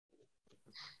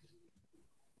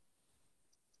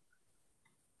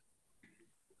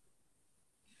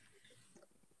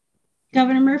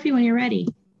Governor Murphy, when you're ready.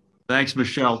 Thanks,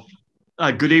 Michelle.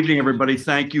 Good evening, everybody.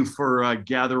 Thank you for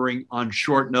gathering on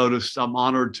short notice. I'm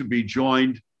honored to be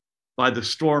joined by the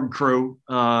storm crew,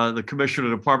 the Commissioner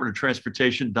of the Department of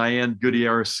Transportation, Diane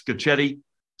Gutierrez-Scacchetti,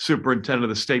 Superintendent of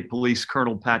the State Police,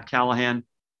 Colonel Pat Callahan,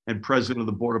 and President of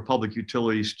the Board of Public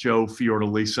Utilities, Joe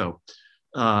Fiordaliso.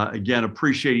 Again,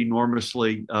 appreciate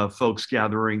enormously folks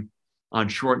gathering on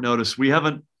short notice.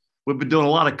 We've been doing a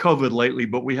lot of COVID lately,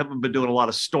 but we haven't been doing a lot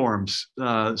of storms.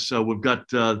 So we've got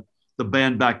the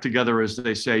band back together, as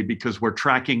they say, because we're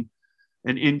tracking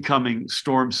an incoming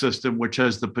storm system, which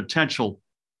has the potential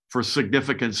for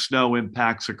significant snow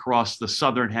impacts across the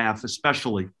southern half,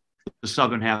 especially the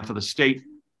southern half of the state,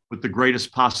 with the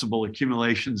greatest possible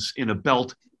accumulations in a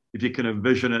belt, if you can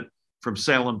envision it, from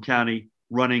Salem County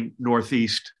running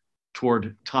northeast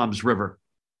toward Toms River.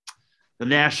 The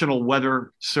National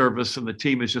Weather Service, and the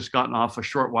team has just gotten off a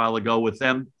short while ago with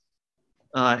them,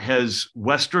 has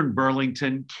Western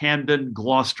Burlington, Camden,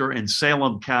 Gloucester, and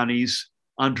Salem counties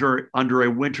under a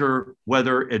winter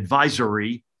weather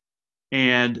advisory.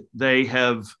 And they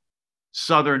have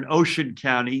Southern Ocean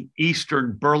County,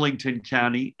 Eastern Burlington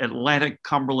County, Atlantic,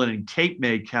 Cumberland, and Cape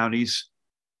May counties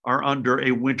are under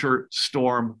a winter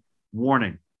storm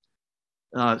warning.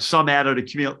 Some added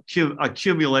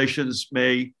accumulations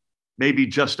may maybe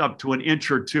just up to an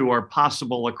inch or two are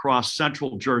possible across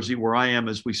central Jersey, where I am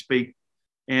as we speak,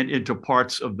 and into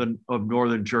parts of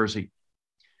northern Jersey.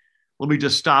 Let me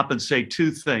just stop and say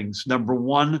two things. Number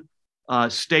one,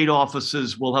 state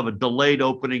offices will have a delayed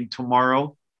opening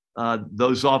tomorrow.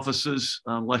 Those offices,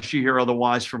 unless you hear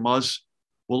otherwise from us,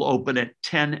 will open at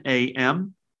 10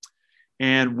 a.m.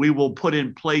 And we will put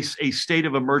in place a state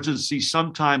of emergency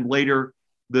sometime later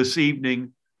this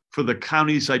evening for the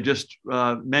counties I just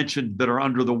mentioned that are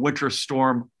under the winter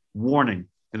storm warning.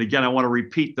 And again, I want to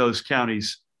repeat those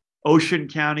counties: Ocean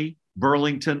County,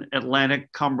 Burlington,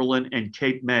 Atlantic, Cumberland, and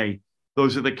Cape May.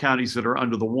 Those are the counties that are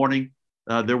under the warning.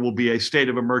 There will be a state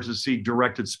of emergency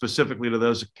directed specifically to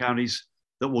those counties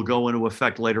that will go into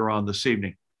effect later on this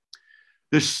evening.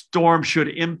 This storm should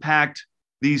impact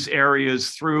these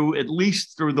areas at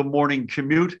least through the morning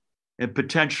commute, and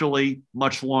potentially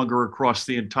much longer across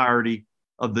the entirety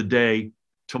of the day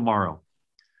tomorrow.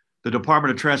 The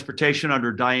Department of Transportation,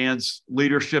 under Diane's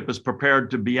leadership, is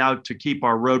prepared to be out to keep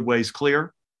our roadways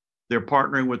clear. They're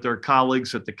partnering with their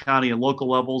colleagues at the county and local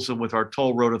levels and with our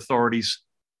toll road authorities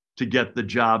to get the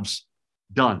jobs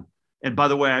done. And by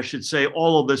the way, I should say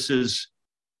all of this is,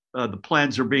 the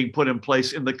plans are being put in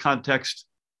place in the context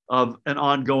of an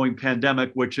ongoing pandemic,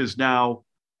 which is now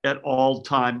at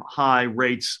all-time high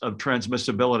rates of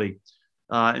transmissibility.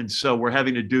 And so we're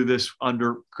having to do this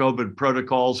under COVID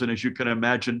protocols. And as you can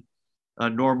imagine,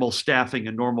 normal staffing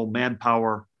and normal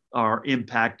manpower are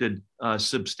impacted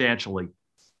substantially.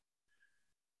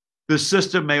 This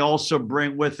system may also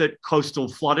bring with it coastal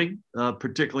flooding,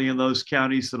 particularly in those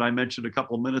counties that I mentioned a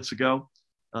couple of minutes ago,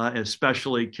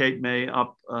 especially Cape May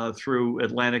up through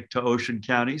Atlantic to Ocean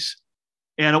counties.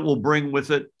 And it will bring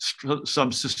with it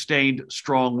some sustained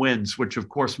strong winds, which of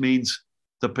course means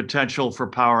the potential for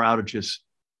power outages.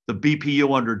 The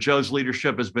BPU, under Joe's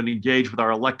leadership, has been engaged with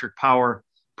our electric power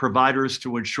providers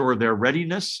to ensure their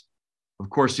readiness. Of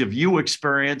course, if you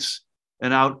experience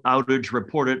an outage,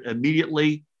 report it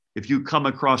immediately. If you come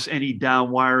across any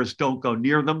down wires, don't go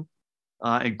near them,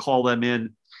 and call them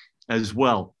in as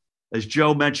well. As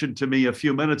Joe mentioned to me a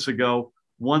few minutes ago,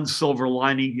 one silver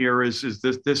lining here is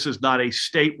this is not a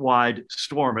statewide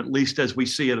storm, at least as we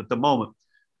see it at the moment,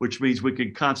 which means we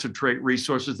can concentrate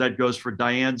resources. That goes for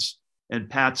Diane's and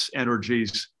Pat's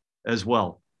energies as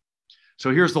well.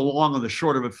 So here's the long and the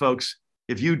short of it, folks.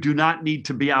 If you do not need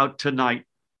to be out tonight,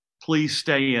 please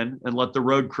stay in and let the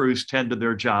road crews tend to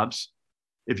their jobs.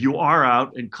 If you are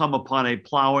out and come upon a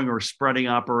plowing or spreading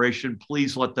operation,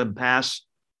 please let them pass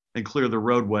and clear the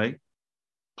roadway.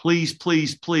 Please,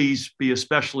 please, please be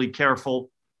especially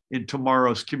careful in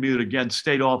tomorrow's commute. Again,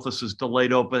 state offices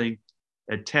delayed opening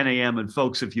at 10 a.m. And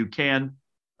folks, if you can,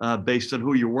 based on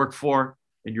who you work for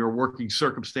and your working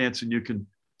circumstance, and you can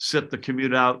sit the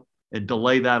commute out and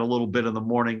delay that a little bit in the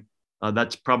morning,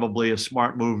 that's probably a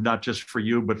smart move, not just for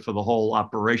you, but for the whole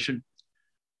operation.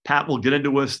 Pat will get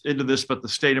into this, but the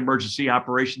State Emergency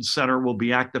Operations Center will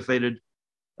be activated,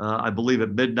 I believe,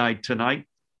 at midnight tonight.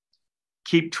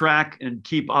 Keep track and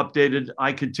keep updated.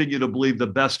 I continue to believe the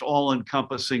best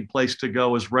all-encompassing place to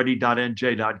go is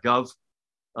ready.nj.gov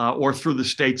or through the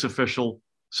state's official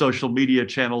social media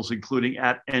channels, including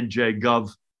 @NJGov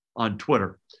on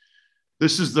Twitter.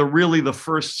 This is really the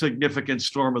first significant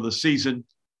storm of the season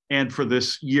and for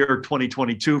this year,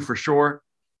 2022, for sure.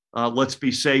 Let's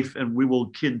be safe, and we will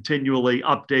continually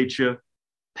update you.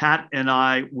 Pat and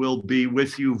I will be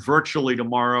with you virtually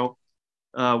tomorrow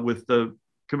with the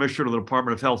Commissioner of the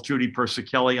Department of Health, Judy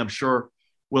Persichilli. I'm sure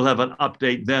we'll have an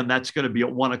update then. That's going to be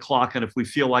at 1 o'clock. And if we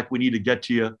feel like we need to get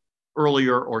to you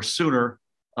earlier or sooner,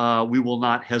 we will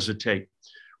not hesitate.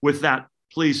 With that,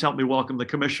 please help me welcome the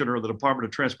Commissioner of the Department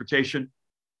of Transportation,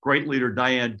 great leader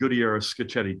Diane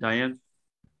Gutierrez-Scacchetti. Diane.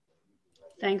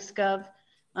 Thanks, Gov.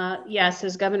 Yes,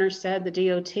 as Governor said, the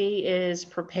DOT is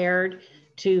prepared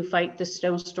to fight the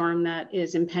snowstorm that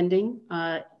is impending.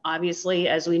 Obviously,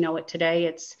 as we know it today,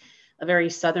 it's a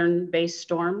very southern-based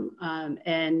storm,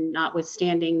 and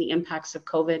notwithstanding the impacts of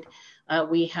COVID,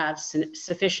 we have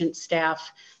sufficient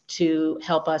staff to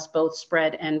help us both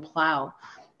spread and plow.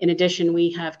 In addition,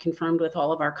 we have confirmed with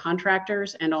all of our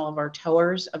contractors and all of our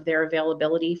towers of their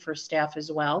availability for staff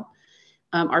as well.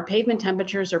 Our pavement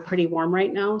temperatures are pretty warm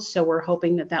right now, so we're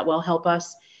hoping that that will help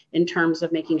us in terms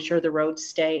of making sure the roads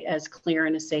stay as clear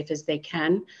and as safe as they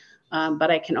can.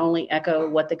 But I can only echo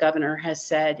what the governor has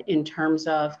said in terms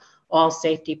of all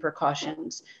safety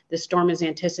precautions. The storm is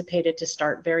anticipated to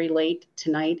start very late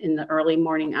tonight in the early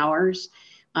morning hours.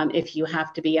 If you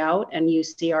have to be out and you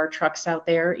see our trucks out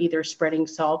there, either spreading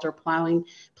salt or plowing,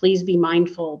 please be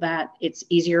mindful that it's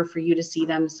easier for you to see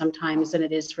them sometimes than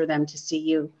it is for them to see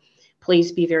you.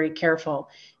 Please be very careful.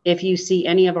 If you see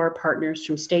any of our partners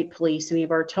from state police, any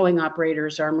of our towing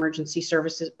operators, our emergency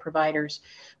services providers,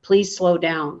 please slow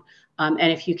down.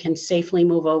 And if you can safely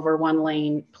move over one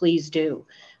lane, please do.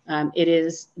 It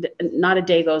is not a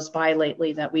day goes by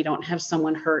lately that we don't have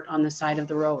someone hurt on the side of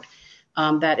the road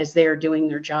that is there doing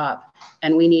their job.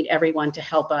 And we need everyone to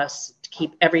help us to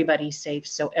keep everybody safe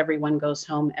so everyone goes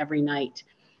home every night.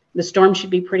 The storm should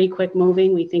be pretty quick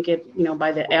moving. We think it,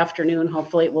 by the afternoon,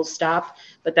 hopefully it will stop,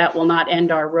 but that will not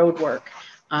end our road work.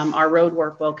 Our road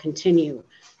work will continue.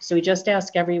 So we just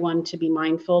ask everyone to be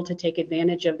mindful, to take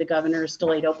advantage of the governor's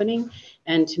delayed opening,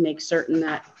 and to make certain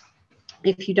that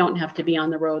if you don't have to be on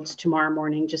the roads tomorrow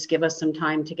morning, just give us some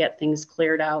time to get things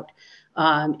cleared out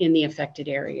in the affected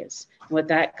areas. With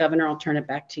that, Governor, I'll turn it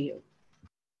back to you.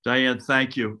 Diane,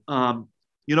 thank you.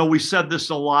 We said this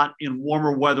a lot in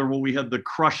warmer weather when we had the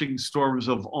crushing storms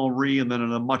of Henri and then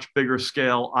on a much bigger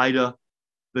scale, Ida,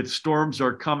 that storms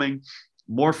are coming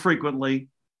more frequently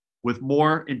with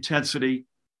more intensity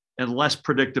and less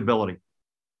predictability.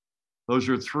 Those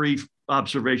are three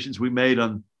observations we made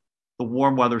on the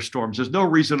warm weather storms. There's no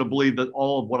reason to believe that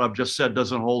all of what I've just said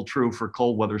doesn't hold true for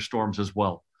cold weather storms as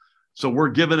well. So we're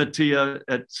giving it to you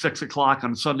at 6 o'clock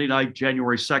on Sunday night,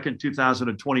 January 2nd,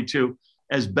 2022.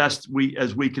 As best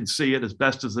as we can see it, as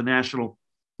best as the National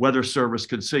Weather Service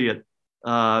can see it.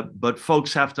 But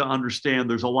folks have to understand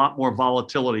there's a lot more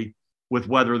volatility with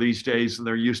weather these days than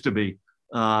there used to be.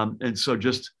 And so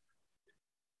just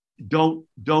don't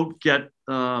get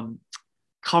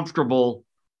comfortable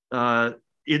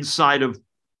inside of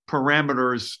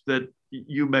parameters that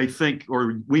you may think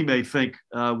or we may think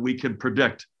we can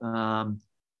predict.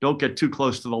 Don't get too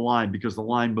close to the line because the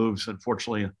line moves,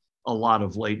 unfortunately, a lot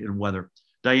of late in weather.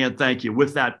 Diane, thank you.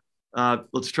 With that,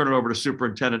 let's turn it over to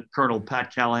Superintendent Colonel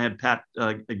Pat Callahan. Pat,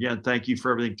 again, thank you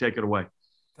for everything. Take it away.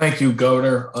 Thank you,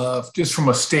 Governor. Just from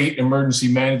a state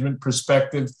emergency management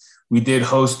perspective, we did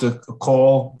host a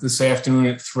call this afternoon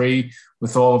at 3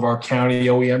 with all of our county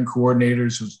OEM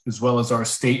coordinators, as well as our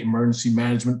state emergency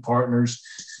management partners,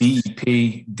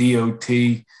 DEP,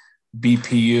 DOT,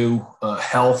 BPU,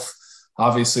 Health.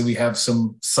 Obviously, we have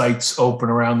some sites open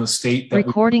around the state that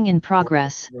recording in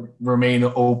progress remain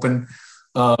open.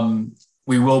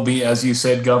 We will be, as you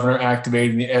said, Governor,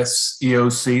 activating the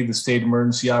SEOC, the State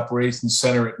Emergency Operations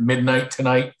Center, at midnight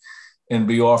tonight, and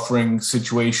be offering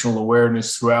situational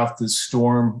awareness throughout this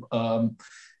storm.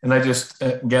 And I just,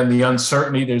 again, the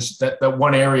uncertainty, there's that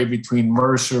one area between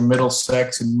Mercer,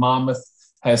 Middlesex, and Monmouth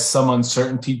has some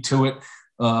uncertainty to it.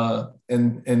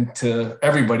 And to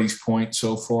everybody's point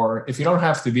so far, if you don't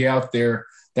have to be out there,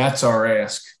 that's our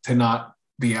ask, to not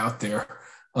be out there.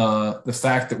 The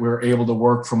fact that we're able to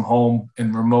work from home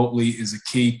and remotely is a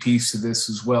key piece of this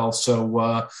as well.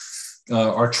 So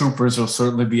our troopers will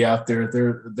certainly be out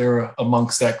there. They're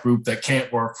amongst that group that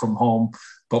can't work from home,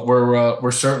 but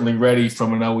we're certainly ready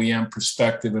from an OEM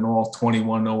perspective, and all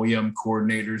 21 OEM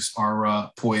coordinators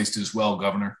are poised as well,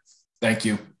 Governor. Thank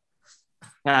you.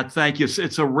 Pat, thank you.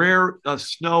 It's a rare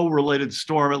snow-related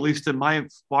storm, at least in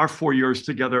our 4 years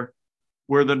together,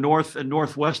 where the North and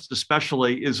Northwest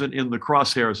especially isn't in the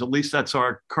crosshairs. At least that's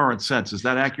our current sense. Is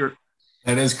that accurate?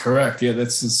 That is correct. Yeah,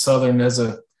 that's as southern as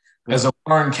a As a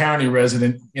Warren County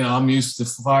resident, I'm used to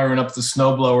firing up the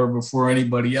snowblower before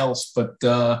anybody else. But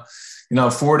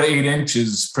 4 to 8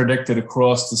 inches predicted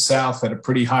across the South at a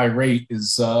pretty high rate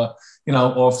is,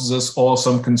 offers us all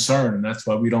some concern, and that's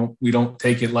why we don't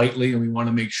take it lightly, and we want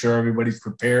to make sure everybody's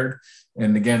prepared.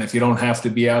 And again, if you don't have to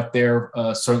be out there,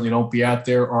 certainly don't be out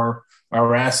there.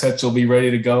 Our assets will be ready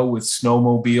to go with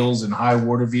snowmobiles and high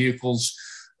water vehicles,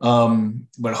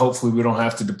 but hopefully we don't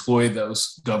have to deploy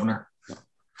those, Governor.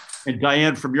 And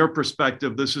Diane, from your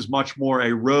perspective, this is much more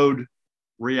a road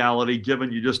reality,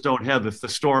 given you just don't have, if the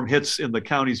storm hits in the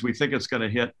counties we think it's going to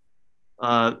hit,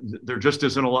 there just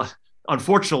isn't a lot.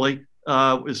 Unfortunately,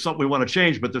 is something we want to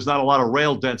change, but there's not a lot of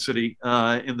rail density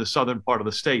in the southern part of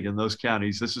the state in those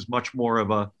counties. This is much more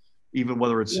of a, even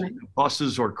whether it's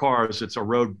buses or cars, it's a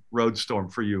road storm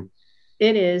for you.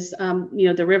 It is.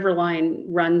 The river line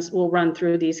will run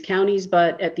through these counties,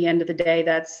 but at the end of the day,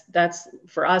 that's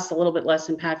for us a little bit less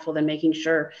impactful than making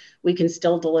sure we can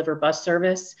still deliver bus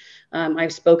service.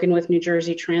 I've spoken with New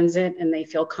Jersey Transit, and they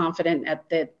feel confident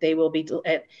that they will be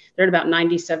they're at about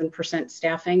 97%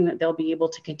 staffing, that they'll be able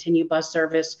to continue bus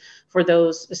service for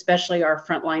those, especially our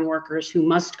frontline workers who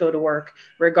must go to work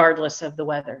regardless of the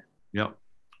weather. Yep.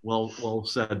 Well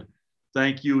said.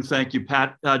 Thank you,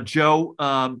 Pat. Joe,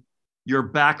 you're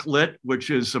backlit, which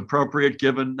is appropriate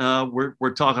given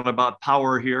we're talking about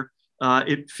power here.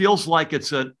 It feels like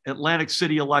it's an Atlantic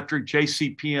City Electric,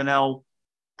 JCP&L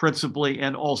principally,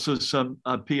 and also some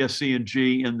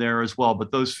PSE&G in there as well.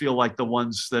 But those feel like the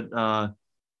ones that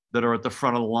are at the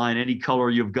front of the line. Any color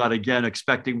you've got, again,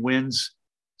 expecting winds,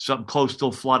 some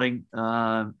coastal flooding,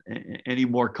 any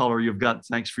more color you've got.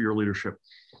 Thanks for your leadership.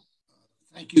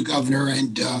 Thank you, Governor.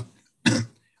 And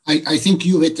I think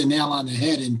you hit the nail on the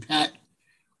head, and Pat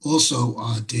also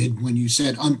did when you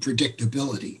said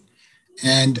unpredictability.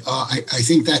 And I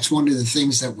think that's one of the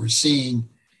things that we're seeing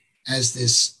as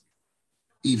this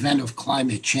event of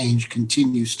climate change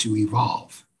continues to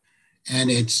evolve.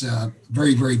 And it's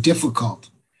very, very difficult.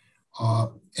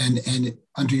 And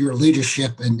under your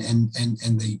leadership and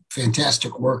the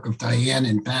fantastic work of Diane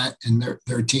and Pat and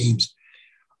their teams,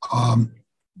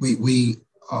 we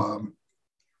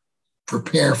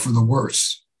prepare for the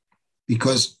worst,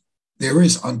 because there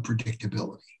is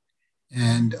unpredictability.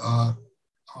 And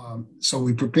so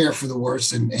we prepare for the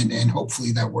worst, and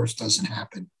hopefully that worst doesn't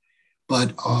happen.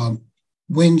 But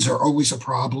winds are always a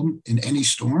problem in any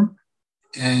storm.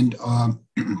 And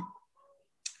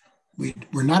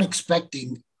we're not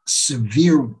expecting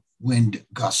severe wind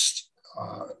gusts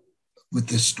with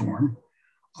this storm,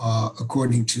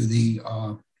 according to the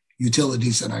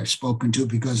utilities that I've spoken to,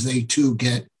 because they too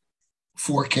get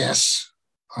forecasts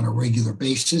on a regular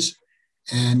basis,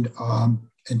 and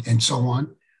so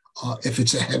on. If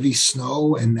it's a heavy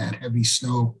snow and that heavy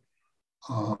snow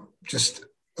just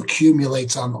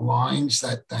accumulates on the lines,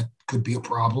 that could be a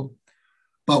problem.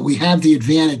 But we have the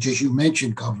advantage, as you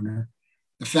mentioned, Governor,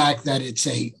 the fact that it's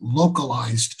a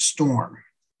localized storm.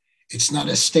 It's not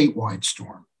a statewide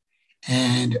storm.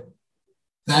 And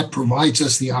that provides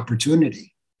us the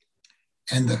opportunity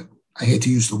and I hate to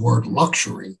use the word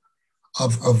luxury,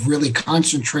 of really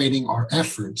concentrating our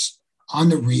efforts on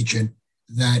the region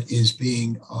that is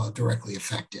being directly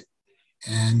affected.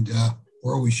 And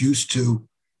we're always used to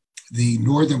the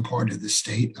northern part of the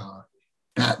state.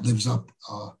 Pat lives up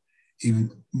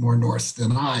even more north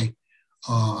than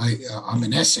I'm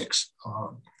in Essex.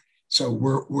 So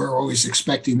we're always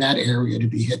expecting that area to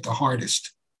be hit the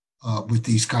hardest with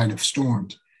these kind of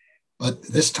storms. But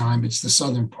this time it's the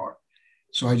southern part.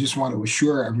 So I just want to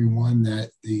assure everyone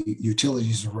that the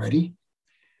utilities are ready.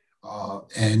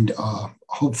 And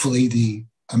hopefully the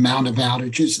amount of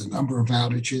outages, the number of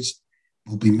outages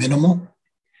will be minimal.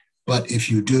 But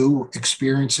if you do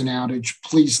experience an outage,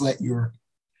 please let your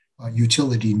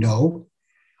utility know.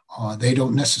 They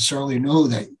don't necessarily know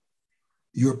that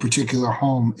your particular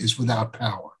home is without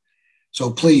power.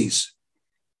 So please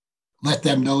let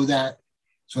them know that,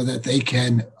 so that they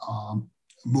can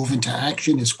move into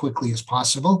action as quickly as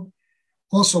possible.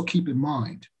 Also keep in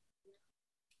mind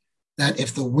that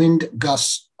if the wind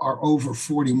gusts are over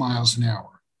 40 miles an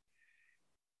hour,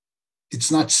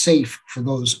 it's not safe for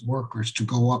those workers to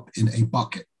go up in a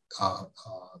bucket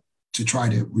to try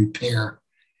to repair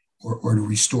or to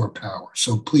restore power.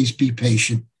 So please be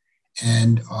patient,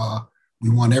 and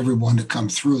we want everyone to come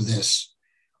through this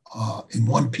in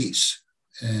one piece,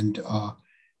 and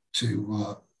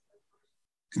to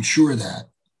ensure that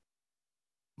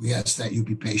we ask that you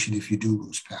be patient if you do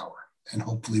lose power, and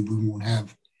hopefully we won't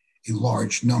have a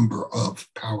large number of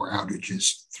power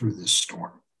outages through this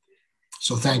storm.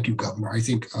 So thank you, Governor. I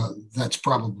think that's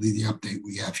probably the update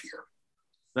we have here.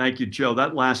 Thank you, Joe.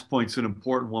 That last point's an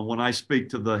important one. When I speak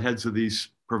to the heads of these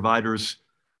providers,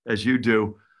 as you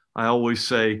do, I always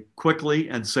say quickly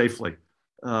and safely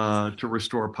to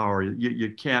restore power.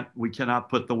 We cannot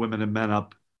put the women and men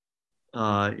up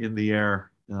in the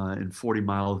air in 40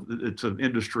 miles. It's an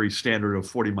industry standard of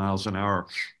 40 miles an hour.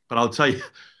 But I'll tell you,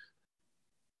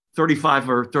 35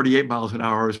 or 38 miles an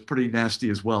hour is pretty nasty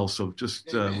as well. So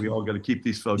just we all got to keep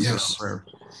these folks in prayer.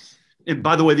 And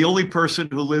by the way, the only person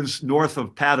who lives north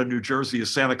of Pat in New Jersey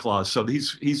is Santa Claus. So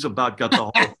he's about got the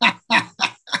whole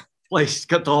place,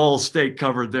 got the whole state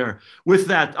covered there. With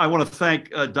that, I want to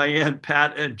thank Diane,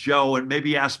 Pat, and Joe, and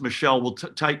maybe ask Michelle. We'll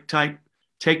take time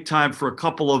for a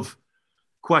couple of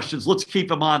questions. Let's keep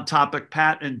them on topic.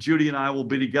 Pat and Judy and I will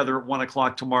be together at 1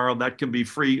 o'clock tomorrow. That can be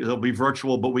free. It'll be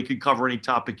virtual, but we can cover any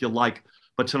topic you like.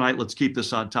 But tonight, let's keep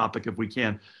this on topic if we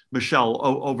can. Michelle,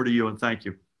 over to you, and thank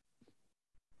you.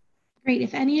 Great.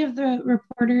 If any of the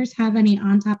reporters have any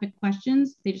on-topic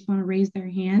questions, they just want to raise their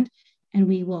hand and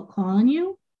we will call on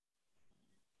you.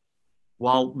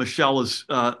 While Michelle is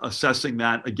assessing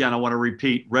that, again, I want to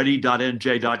repeat,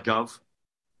 ready.nj.gov.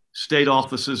 State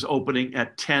offices opening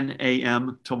at 10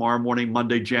 a.m. tomorrow morning,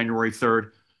 Monday, January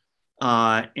 3rd.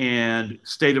 And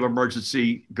state of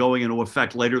emergency going into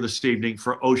effect later this evening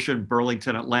for Ocean,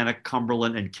 Burlington, Atlantic,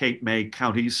 Cumberland, and Cape May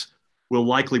counties. We'll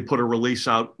likely put a release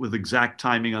out with exact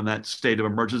timing on that state of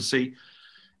emergency.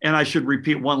 And I should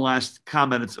repeat one last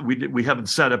comment. We haven't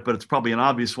said it, but it's probably an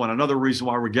obvious one. Another reason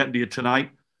why we're getting to you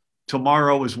tonight,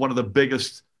 tomorrow is one of the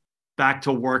biggest back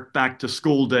to work, back to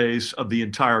school days of the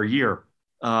entire year.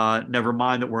 Never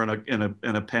mind that we're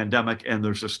in a pandemic and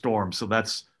there's a storm. So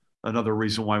that's another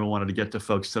reason why we wanted to get to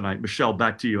folks tonight. Michelle,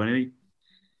 back to you. Anything?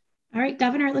 All right,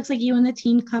 Governor, it looks like you and the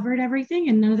team covered everything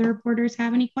and none of the reporters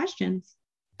have any questions.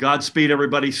 Godspeed,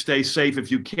 everybody. Stay safe. If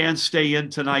you can stay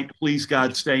in tonight, please,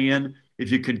 God, stay in.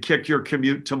 If you can kick your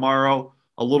commute tomorrow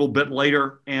a little bit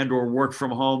later and or work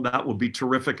from home, that would be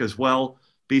terrific as well.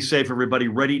 Be safe, everybody.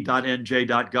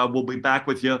 Ready.nj.gov. We'll be back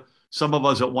with you, some of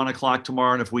us at 1 o'clock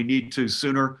tomorrow. And if we need to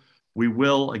sooner, we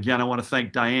will. Again, I want to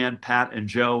thank Diane, Pat, and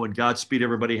Joe, and Godspeed,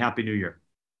 everybody. Happy New Year.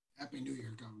 Happy New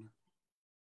Year, Governor.